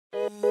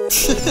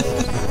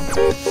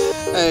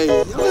Hey,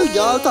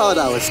 y'all thought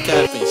I was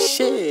capping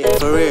shit,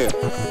 for real.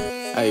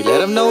 Hey, let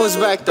them know it's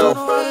back though.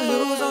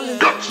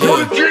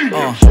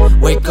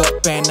 Wake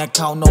up and I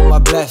count on my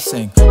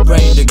blessing.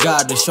 Praying to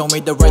God to show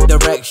me the right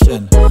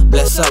direction.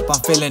 Bless up, I'm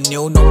feeling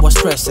new, no more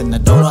stressing. I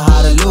don't know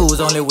how to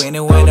lose, only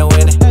winning, winning,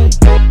 winning.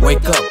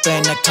 Wake up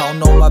and I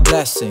count on my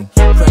blessing.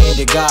 Praying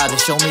to God to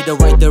show me the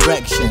right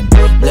direction.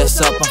 Bless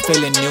up, I'm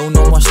feeling new,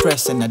 no more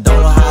stressing. I don't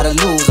know how to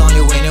lose,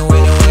 only winning,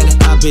 winning, winning.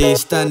 I be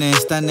stunning,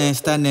 stunning,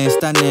 stunning,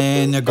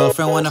 stunning. Your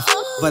girlfriend wanna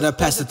but I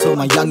pass it to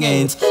my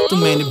youngins. Too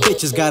many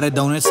bitches got a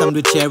donate, some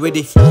do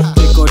charity.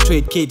 Trick or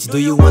treat kids, do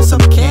you want some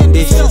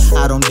candy?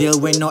 I don't deal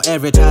with no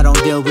average, I don't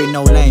deal with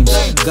no lames.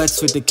 Guts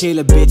with the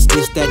killer bitch,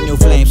 this that new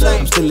flames.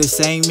 I'm still the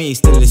same me,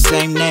 still the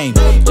same name.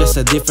 Just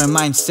a different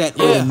mindset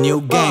with a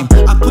new game.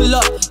 I pull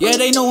up, yeah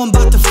they know I'm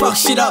about to fuck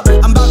shit up.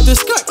 I'm about to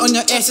skirt on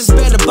your asses,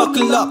 better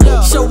buckle up.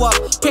 Show up,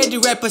 petty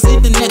rappers,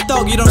 internet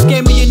dog. You don't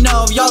scare me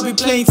enough, y'all be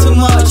playing too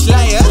much,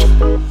 liar.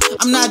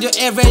 I'm not your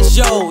average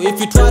Joe.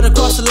 If you try to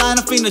cross the line,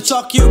 I'm finna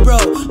chalk you, bro.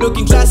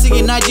 Looking classy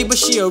in IG, but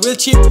she a real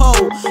cheap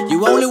hoe.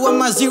 You only want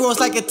my zeros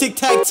like a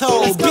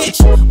tic-tac-toe,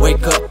 bitch.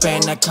 Wake up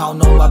and I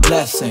count on my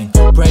blessing.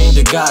 Praying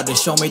to God to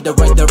show me the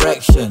right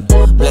direction.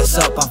 Bless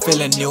up, I'm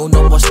feeling new,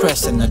 no more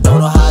stressing. I don't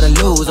know how to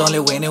lose, only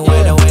winning,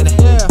 winning, winning.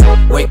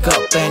 Wake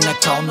up and I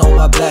count on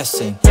my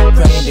blessing.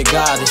 Praying to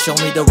God to show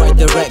me the right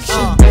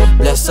direction.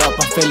 Bless up,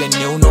 I'm feeling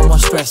new, no more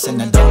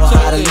stressing. I don't know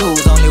how to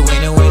lose, only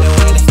winning, winning,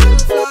 winning.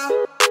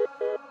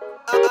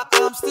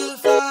 I'm still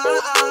fly,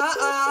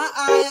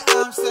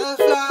 I'm still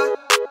fly.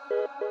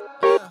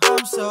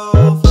 I'm so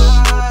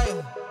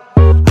fly,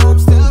 I'm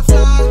still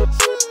fly.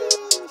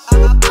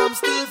 I'm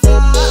still fly,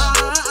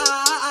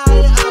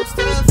 I'm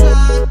still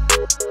fly.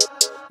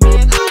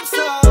 Man, I'm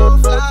so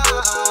fly.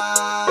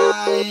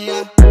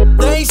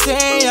 They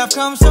say I've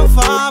come so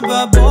far,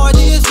 but boy,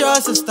 this is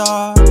just a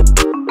start.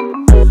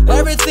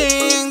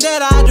 Everything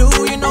that I do,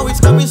 you know it's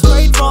coming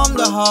straight from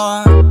the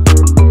heart.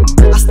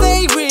 I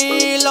stay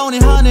real, only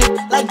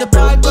 100, like the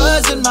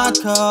pipers in my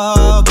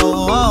car.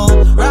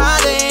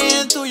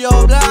 Riding through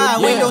your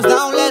blind windows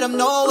down, let them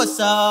know what's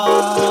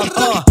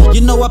up.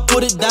 You know I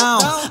put it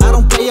down, I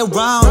don't play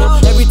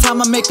around. Every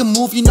time I make a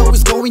move, you know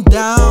it's going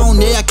down.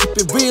 Yeah, I keep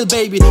it real,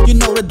 baby, you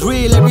know the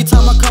drill. Every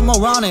time I come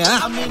around it,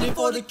 I'm in it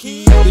for the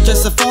key. You're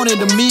just a phony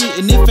to me,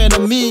 and if and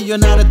of me, you're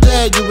not a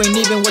threat, you ain't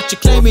even what you're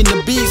claiming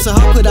to be. So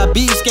how could I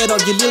be scared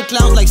of you little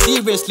clowns, like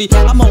seriously?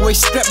 I'm always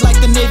strapped like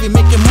the Navy,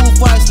 make it move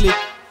wisely.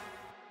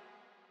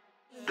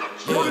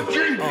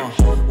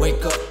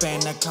 Wake up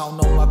and I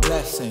count on my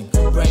blessing.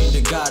 Praying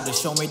to God to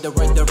show me the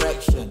right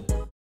direction.